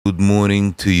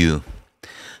morning to you,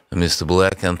 Mr.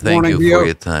 Black, and thank Morning you to for you.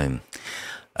 your time.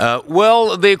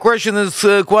 Well, the question is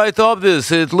quite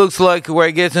obvious. It looks like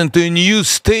we're getting to a new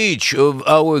stage of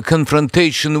our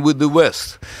confrontation with the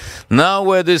West. Now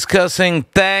we're discussing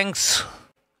tanks,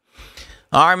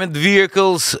 armored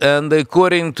vehicles, and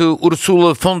according to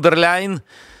Ursula von der Leyen,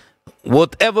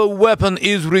 whatever weapon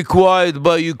is required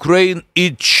by Ukraine,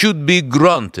 it should be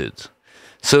granted.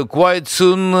 So quite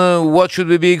soon, what should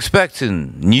we be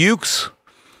expecting? Nukes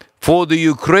for the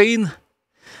Ukraine?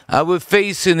 Are we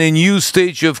facing a new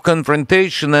stage of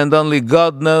confrontation, and only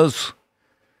God knows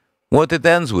what it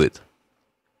ends with?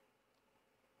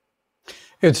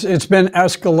 It's been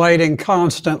escalating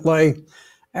constantly,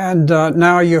 and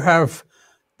now you have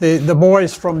the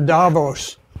boys from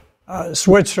Davos,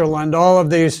 Switzerland, all of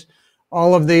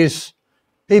these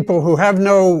people who have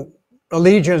no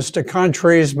allegiance to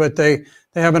countries, but they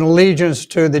have an allegiance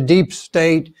to the deep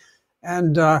state,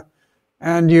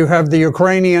 and you have the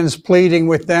Ukrainians pleading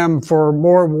with them for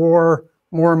more war,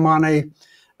 more money.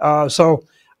 So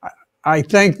I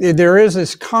think there is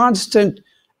this constant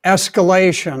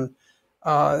escalation.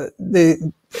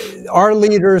 Our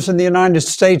leaders in the United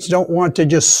States don't want to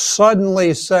just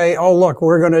suddenly say, oh, look,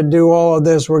 we're going to do all of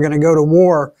this, we're going to go to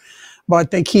war.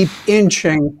 But they keep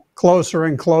inching closer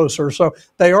and closer. So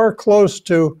they are close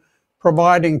to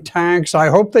providing tanks. I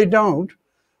hope they don't.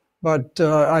 But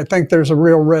I think there's a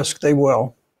real risk they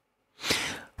will.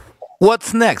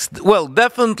 What's next? Well,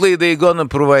 definitely they're going to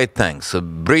provide tanks.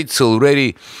 Brits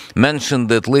already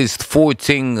mentioned at least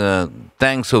 14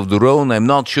 tanks of their own. I'm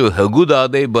not sure how good are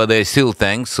they, but they're still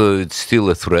tanks, so it's still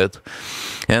a threat.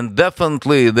 And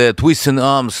definitely they're twisting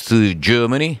arms to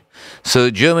Germany. So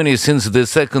Germany, since the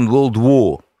Second World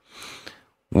War,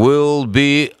 will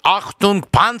be Achtung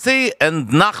Panzer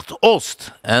and Nacht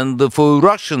Ost. And for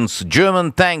Russians,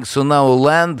 German tanks on our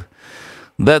land,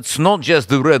 that's not just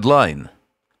the red line.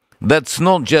 That's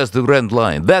not just the red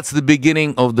line. That's the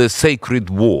beginning of the sacred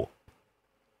war.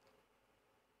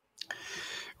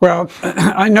 Well,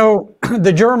 I know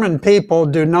the German people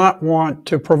do not want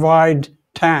to provide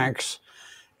tanks.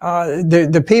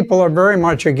 The people are very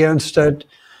much against it,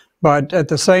 but at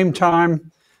the same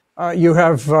time, you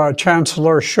have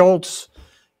Chancellor Scholz.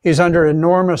 He's under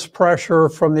enormous pressure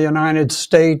from the United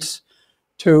States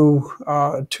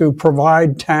to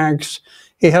provide tanks.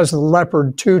 He has the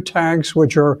Leopard 2 tanks,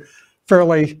 which are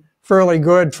fairly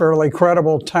good, fairly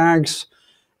credible tanks,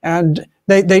 and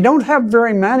they don't have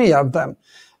very many of them,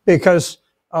 because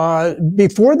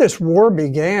before this war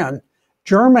began,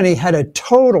 Germany had a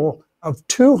total of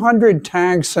 200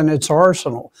 tanks in its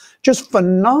arsenal, just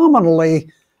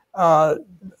phenomenally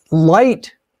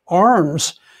light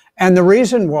arms. And the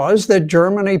reason was that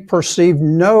Germany perceived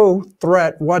no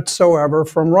threat whatsoever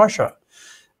from Russia.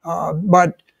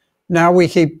 But now we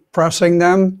keep pressing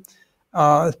them.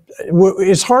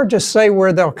 It's hard to say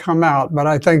where they'll come out, but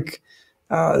I think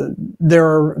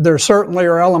there certainly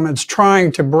are elements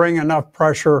trying to bring enough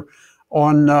pressure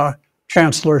on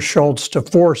Chancellor Scholz to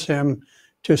force him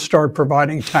to start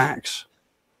providing tanks.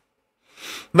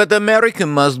 But America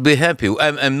must be happy.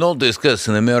 I'm not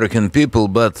discussing American people,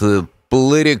 but the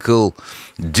political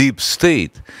deep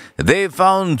state. They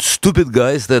found stupid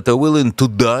guys that are willing to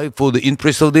die for the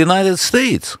interest of the United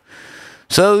States.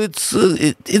 So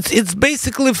it's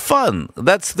basically fun.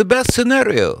 That's the best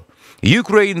scenario.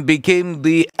 Ukraine became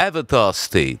the avatar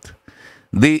state.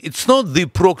 It's not the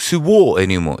proxy war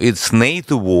anymore. It's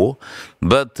NATO war,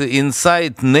 but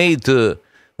inside NATO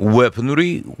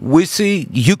weaponry, we see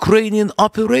Ukrainian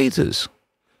operators.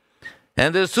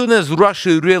 And as soon as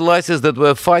Russia realizes that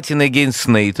we're fighting against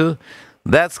NATO,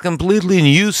 that's completely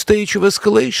new stage of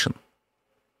escalation.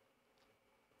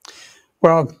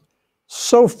 Well,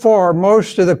 so far,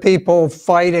 most of the people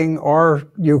fighting are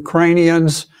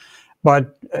Ukrainians,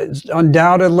 but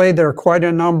undoubtedly there are quite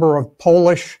a number of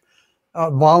Polish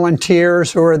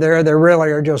volunteers who are there. They really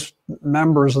are just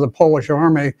members of the Polish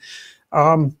army.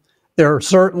 There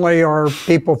certainly are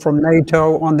people from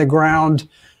NATO on the ground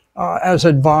as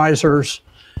advisors,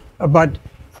 but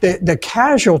the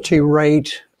casualty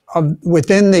rate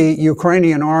within the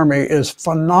Ukrainian army is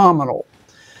phenomenal.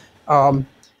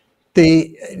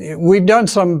 We've done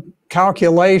some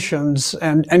calculations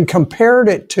and compared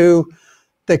it to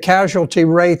the casualty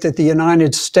rate that the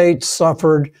United States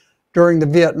suffered during the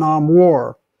Vietnam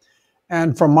War.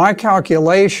 And from my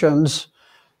calculations,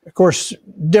 of course,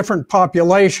 different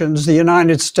populations, the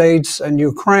United States and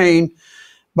Ukraine,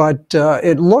 but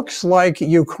it looks like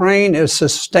Ukraine is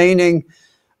sustaining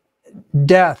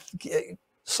death,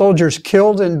 soldiers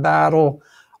killed in battle,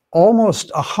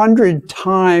 almost 100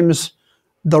 times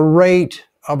the rate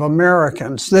of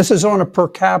Americans. This is on a per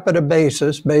capita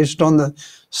basis, based on the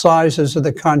sizes of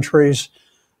the countries,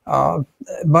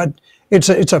 but it's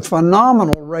a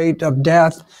phenomenal rate of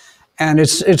death, and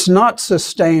it's not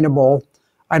sustainable.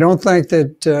 I don't think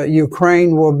that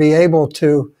Ukraine will be able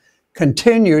to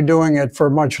continue doing it for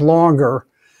much longer.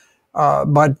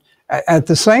 But at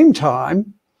the same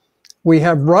time, we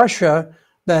have Russia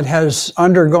that has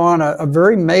undergone a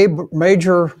very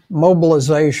major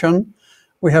mobilization.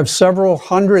 We have several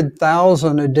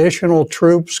 100,000 additional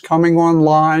troops coming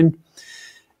online.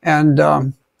 And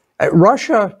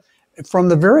Russia, from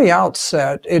the very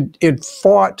outset, it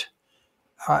fought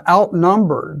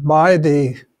outnumbered by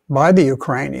the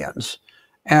Ukrainians.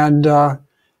 And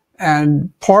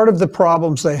part of the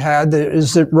problems they had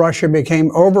is that Russia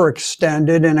became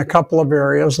overextended in a couple of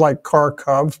areas like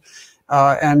Kharkov,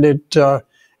 and it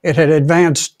had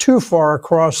advanced too far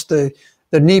across the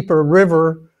Dnieper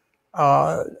River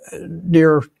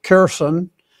near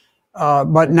Kherson,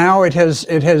 but now it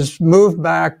has moved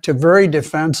back to very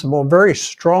defensible, very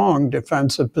strong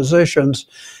defensive positions,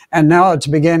 and now it's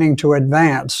beginning to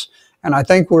advance. And I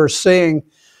think we're seeing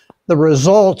the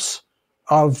results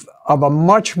of a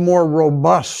much more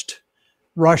robust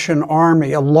Russian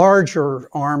army, a larger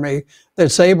army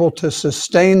that's able to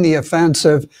sustain the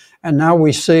offensive. And now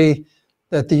we see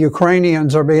that the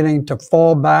Ukrainians are beginning to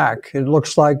fall back. It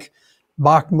looks like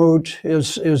Bakhmut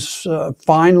is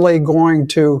finally going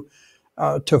to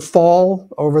fall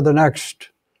over the next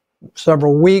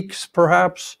several weeks,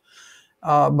 perhaps.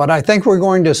 But I think we're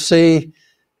going to see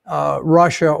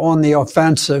Russia on the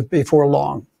offensive before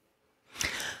long.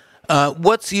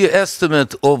 What's your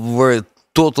estimate of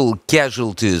total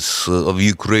casualties of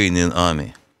Ukrainian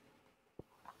army?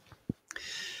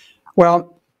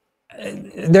 Well,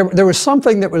 there was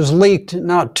something that was leaked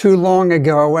not too long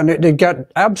ago, and it got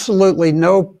absolutely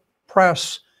no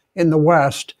press in the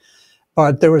West,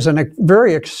 but there was a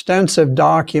very extensive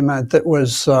document that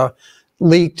was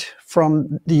leaked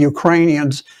from the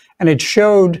Ukrainians, and it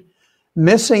showed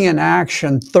missing in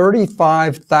action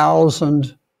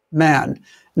 35,000 men.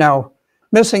 Now,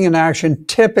 missing in action,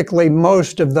 typically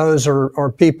most of those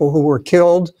are people who were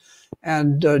killed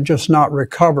and just not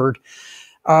recovered.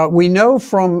 We know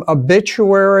from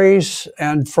obituaries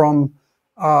and from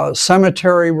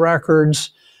cemetery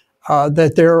records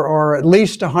that there are at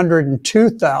least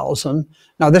 102,000.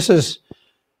 Now, this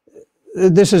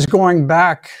is going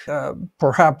back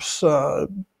perhaps a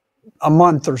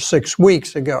month or 6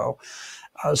 weeks ago.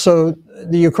 So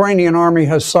the Ukrainian army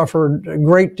has suffered a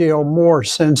great deal more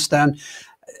since then.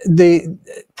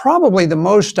 Probably the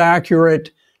most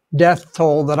accurate death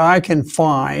toll that I can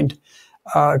find,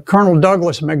 Colonel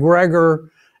Douglas McGregor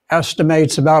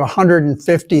estimates about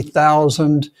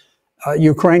 150,000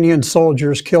 Ukrainian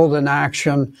soldiers killed in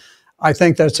action. I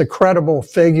think that's a credible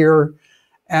figure,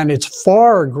 and it's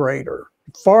far greater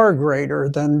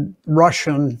than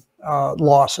Russian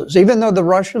losses, even though the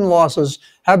Russian losses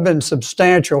have been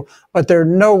substantial, but they're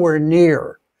nowhere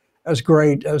near as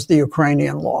great as the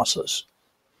Ukrainian losses.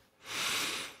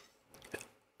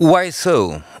 Why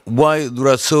so? Why there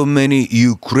are so many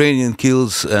Ukrainian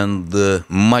kills and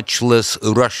much less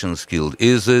Russians killed?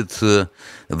 Is it the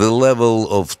level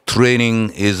of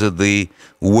training? Is it the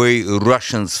way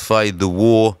Russians fight the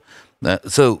war?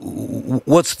 So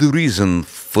what's the reason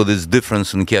for this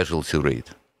difference in casualty rate?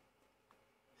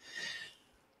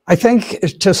 I think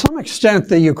to some extent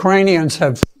the Ukrainians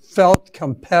have felt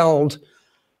compelled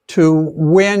to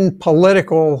win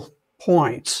political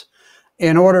points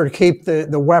in order to keep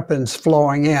the weapons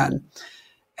flowing in.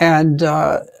 And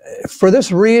for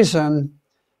this reason,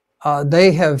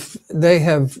 they have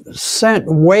sent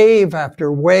wave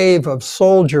after wave of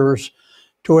soldiers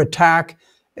to attack.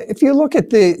 If you look at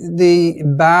the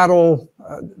battle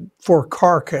for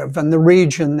Kharkiv and the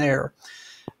region there,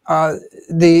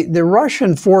 the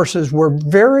Russian forces were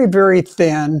very, very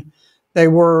thin.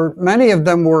 Many of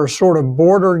them were sort of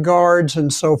border guards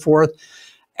and so forth.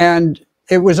 And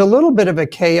it was a little bit of a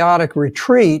chaotic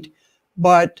retreat,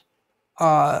 but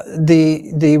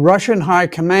the Russian high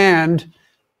command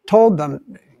told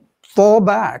them, fall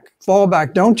back,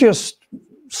 don't just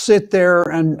sit there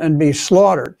and be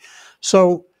slaughtered.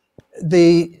 So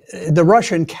the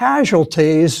Russian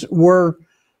casualties were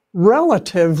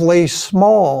relatively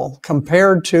small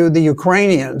compared to the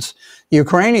Ukrainians. The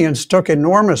Ukrainians took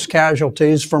enormous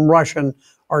casualties from Russian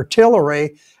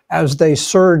artillery as they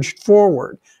surged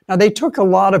forward. Now, they took a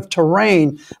lot of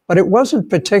terrain, but it wasn't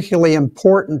particularly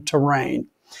important terrain.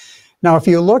 Now, if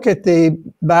you look at the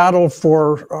battle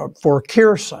for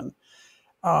Kherson,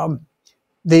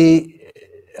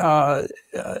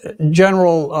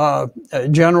 General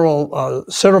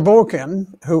Sirovokin,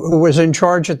 who was in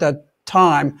charge at that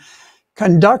time,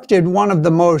 conducted one of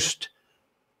the most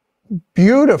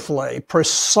beautifully,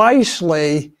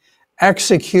 precisely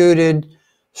executed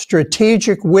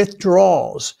strategic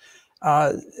withdrawals.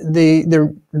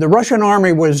 The Russian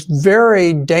army was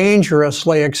very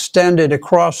dangerously extended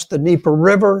across the Dnieper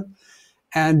River,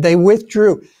 and they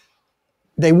withdrew.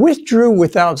 They withdrew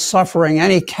without suffering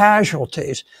any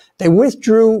casualties. They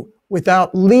withdrew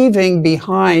without leaving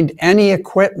behind any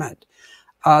equipment.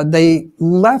 They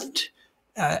left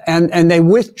and they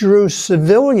withdrew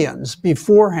civilians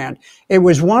beforehand. It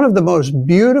was one of the most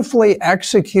beautifully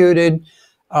executed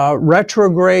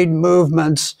retrograde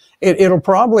movements. It'll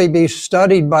probably be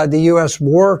studied by the U.S.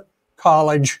 War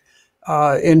College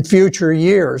in future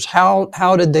years.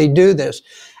 How did they do this?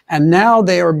 And now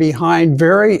they are behind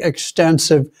very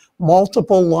extensive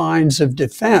multiple lines of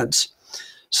defense.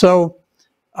 So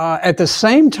at the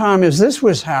same time as this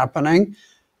was happening,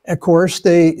 of course,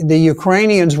 the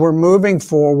Ukrainians were moving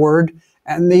forward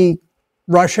and the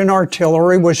Russian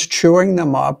artillery was chewing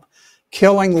them up,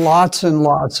 killing lots and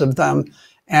lots of them.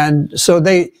 And so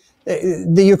the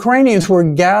Ukrainians were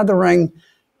gathering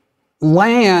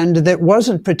land that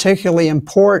wasn't particularly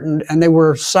important, and they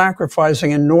were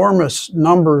sacrificing enormous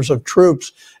numbers of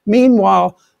troops.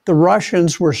 Meanwhile, the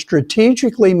Russians were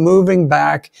strategically moving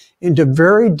back into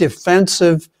very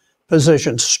defensive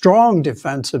positions, strong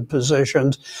defensive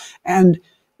positions, and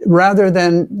rather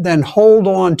than hold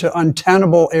on to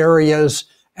untenable areas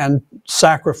and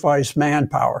sacrifice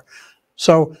manpower.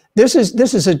 So this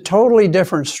is a totally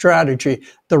different strategy.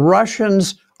 The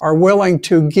Russians are willing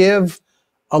to give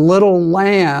a little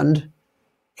land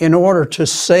in order to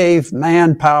save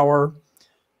manpower.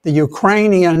 The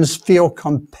Ukrainians feel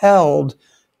compelled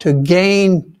to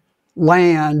gain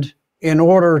land in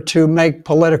order to make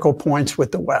political points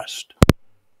with the West.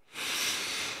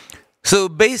 So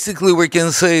basically we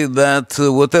can say that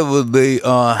whatever they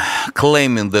are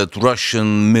claiming, that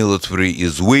Russian military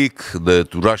is weak,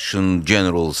 that Russian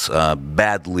generals are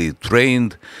badly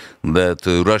trained, that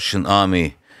the Russian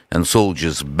army and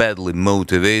soldiers badly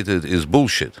motivated, is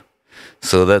bullshit.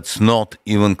 So that's not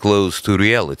even close to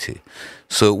reality.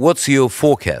 So what's your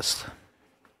forecast?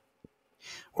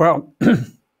 Well,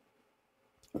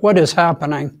 what is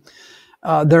happening?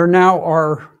 There now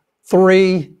are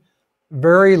 3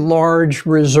 very large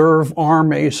reserve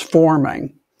armies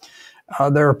forming.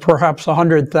 There are perhaps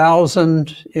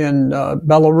 100,000 in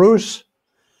Belarus,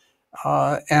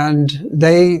 and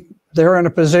they're in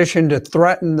a position to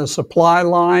threaten the supply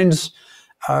lines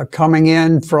coming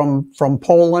in from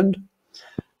Poland.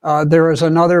 There is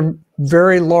another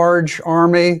very large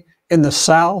army in the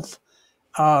south,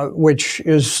 which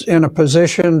is in a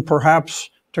position perhaps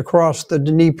to cross the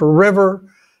Dnieper River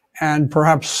and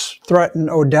perhaps threaten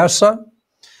Odessa.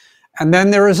 And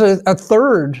then there is a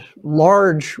third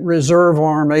large reserve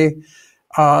army,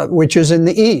 which is in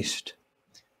the east.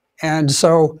 And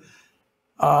so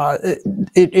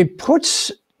it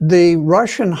puts the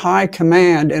Russian high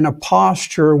command in a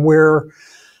posture where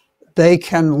they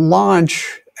can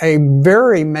launch a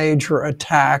very major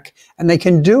attack, and they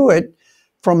can do it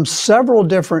from several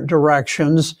different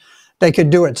directions. They could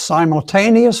do it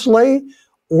simultaneously,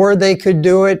 or they could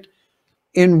do it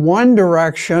in one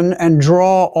direction and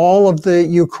draw all of the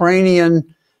Ukrainian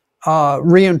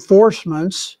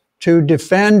reinforcements to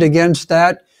defend against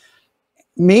that,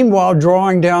 meanwhile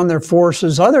drawing down their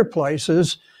forces other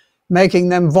places, making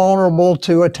them vulnerable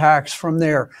to attacks from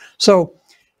there. So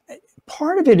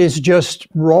part of it is just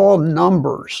raw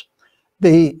numbers.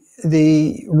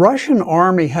 The Russian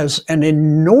army has an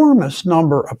enormous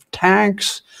number of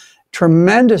tanks,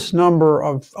 tremendous number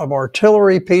of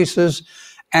artillery pieces,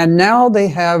 and now they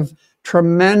have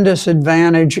tremendous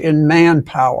advantage in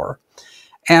manpower.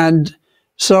 And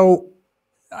so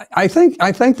I think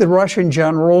the Russian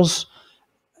generals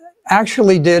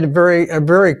actually did a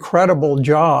very credible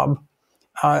job.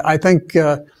 I think,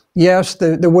 yes,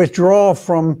 the withdrawal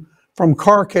from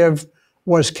Kharkiv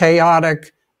was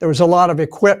chaotic. There was a lot of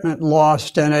equipment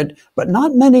lost in it, but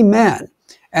not many men.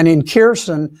 And in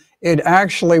Kherson, it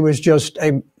actually was just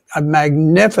a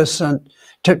magnificent,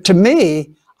 to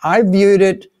me, I viewed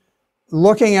it,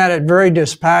 looking at it very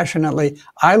dispassionately,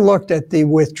 I looked at the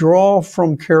withdrawal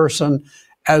from Kherson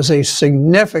as a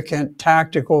significant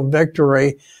tactical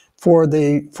victory for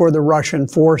the Russian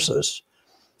forces.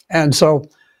 And so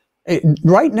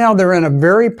right now they're in a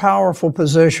very powerful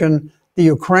position. The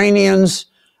Ukrainians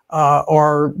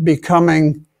are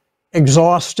becoming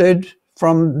exhausted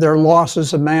from their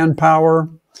losses of manpower.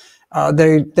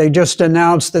 They just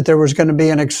announced that there was going to be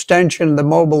an extension of the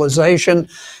mobilization,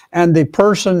 and the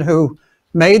person who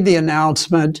made the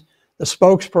announcement, the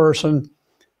spokesperson,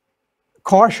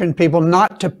 cautioned people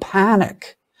not to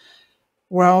panic.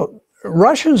 Well,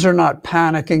 Russians are not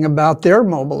panicking about their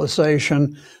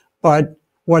mobilization, but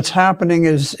what's happening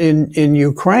is in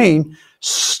Ukraine,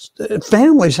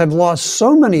 families have lost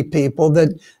so many people that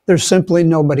there's simply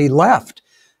nobody left.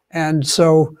 And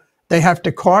so they have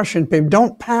to caution people,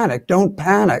 don't panic, don't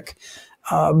panic.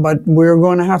 But we're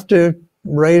going to have to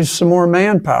raise some more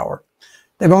manpower.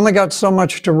 They've only got so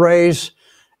much to raise,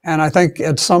 and I think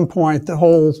at some point the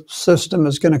whole system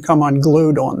is going to come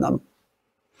unglued on them.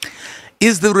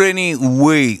 Is there any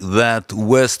way that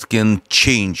West can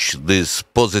change this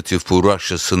positive for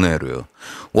Russia scenario?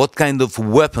 What kind of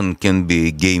weapon can be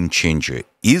a game changer?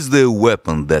 Is there a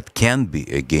weapon that can be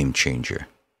a game changer?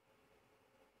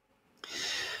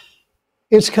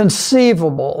 It's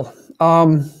conceivable.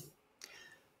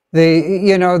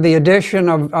 The addition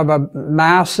of a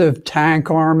massive tank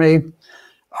army,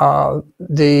 it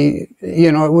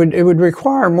would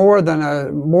require more than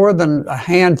a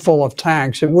handful of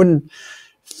tanks. It wouldn't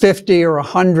 50 or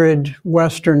 100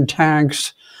 Western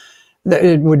tanks.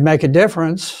 It would make a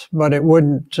difference, but it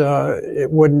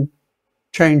wouldn't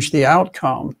change the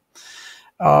outcome.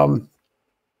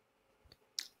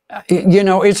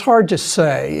 It's hard to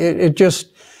say.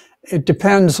 It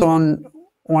depends on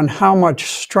how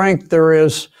much strength there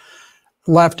is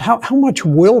left, how much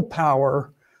willpower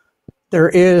there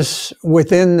is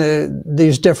within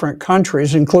these different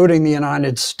countries, including the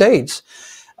United States.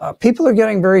 People are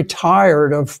getting very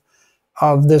tired of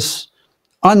this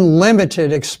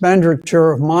unlimited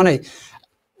expenditure of money.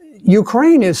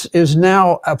 Ukraine is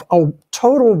now a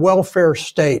total welfare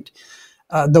state.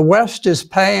 The West is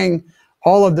paying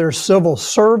all of their civil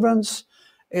servants.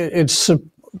 It's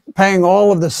paying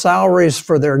all of the salaries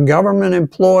for their government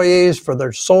employees, for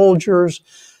their soldiers.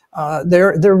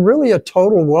 They're really a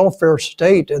total welfare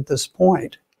state at this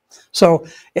point. So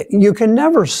you can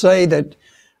never say that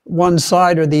one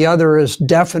side or the other is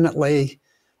definitely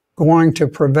going to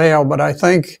prevail. But I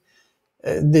think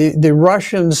the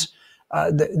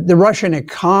Russian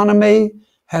economy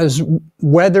has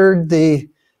weathered the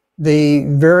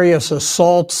various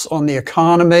assaults on the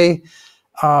economy.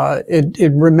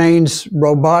 It remains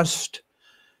robust.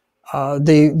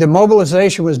 The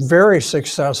mobilization was very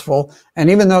successful, and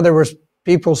even though there was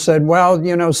people said,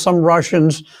 well, some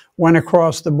Russians went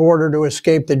across the border to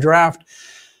escape the draft,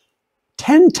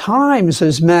 10 times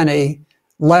as many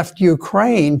left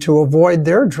Ukraine to avoid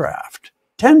their draft.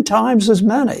 10 times as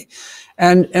many.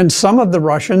 And some of the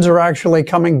Russians are actually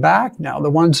coming back now, the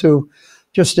ones who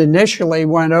just initially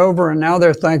went over, and now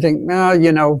they're thinking,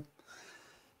 the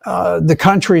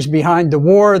country's behind the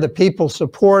war, the people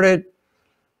support it.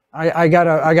 I got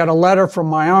a letter from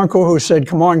my uncle who said,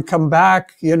 come on, come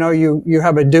back. You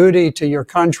have a duty to your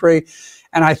country.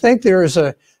 And I think there's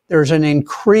an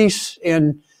increase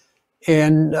in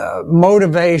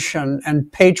motivation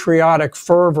and patriotic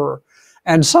fervor.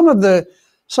 And some of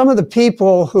the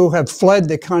people who have fled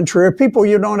the country are people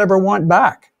you don't ever want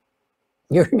back.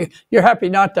 You're happy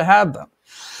not to have them.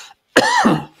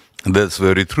 That's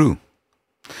very true.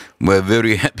 We're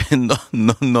very happy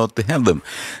not to have them.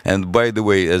 And by the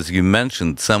way, as you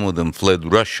mentioned, some of them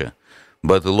fled Russia,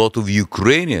 but a lot of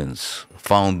Ukrainians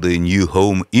found a new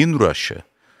home in Russia.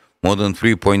 More than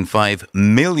 3.5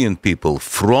 million people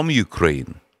from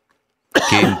Ukraine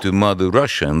came to Mother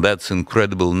Russia, and that's an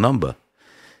incredible number.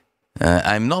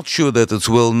 I'm not sure that it's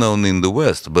well known in the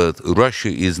West, but Russia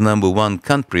is #1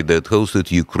 country that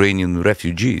hosted Ukrainian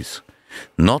refugees.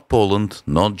 Not Poland,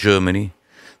 not Germany,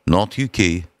 not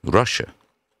UK, Russia.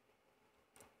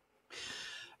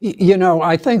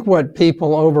 I think what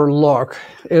people overlook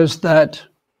is that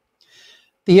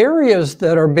the areas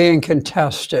that are being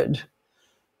contested,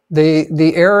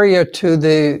 the area to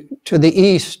the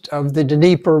east of the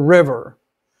Dnieper River,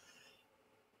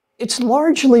 it's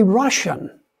largely Russian.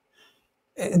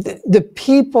 The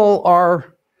people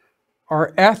are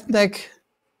ethnic,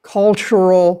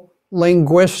 cultural,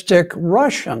 linguistic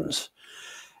Russians.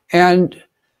 And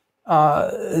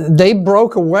they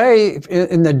broke away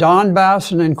in the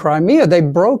Donbass and in Crimea. They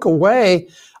broke away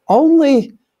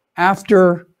only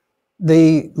after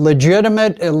the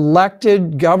legitimate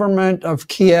elected government of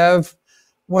Kiev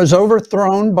was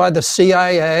overthrown by the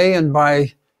CIA and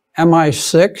by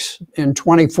MI6 in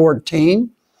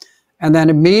 2014. And then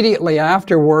immediately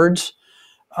afterwards,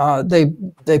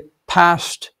 they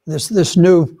passed this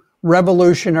new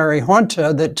revolutionary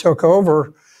junta that took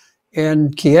over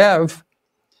in Kiev,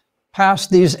 passed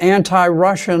these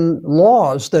anti-Russian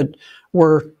laws that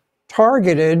were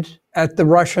targeted at the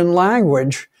Russian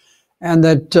language, and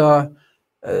that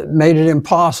made it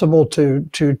impossible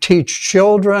to teach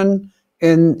children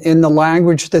in the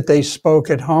language that they spoke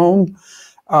at home.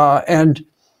 And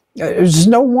it's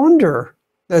no wonder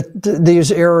that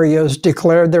these areas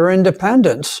declared their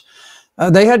independence.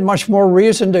 They had much more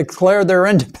reason to declare their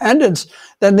independence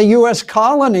than the U.S.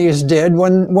 colonies did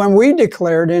when we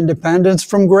declared independence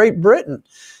from Great Britain.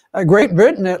 Great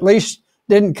Britain at least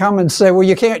didn't come and say, well,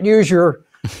 you can't use your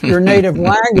native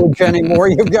language anymore.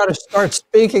 You've got to start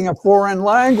speaking a foreign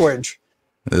language.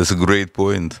 That's a great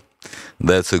point.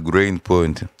 That's a great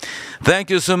point. Thank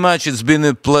you so much. It's been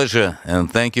a pleasure.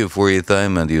 And thank you for your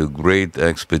time and your great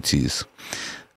expertise.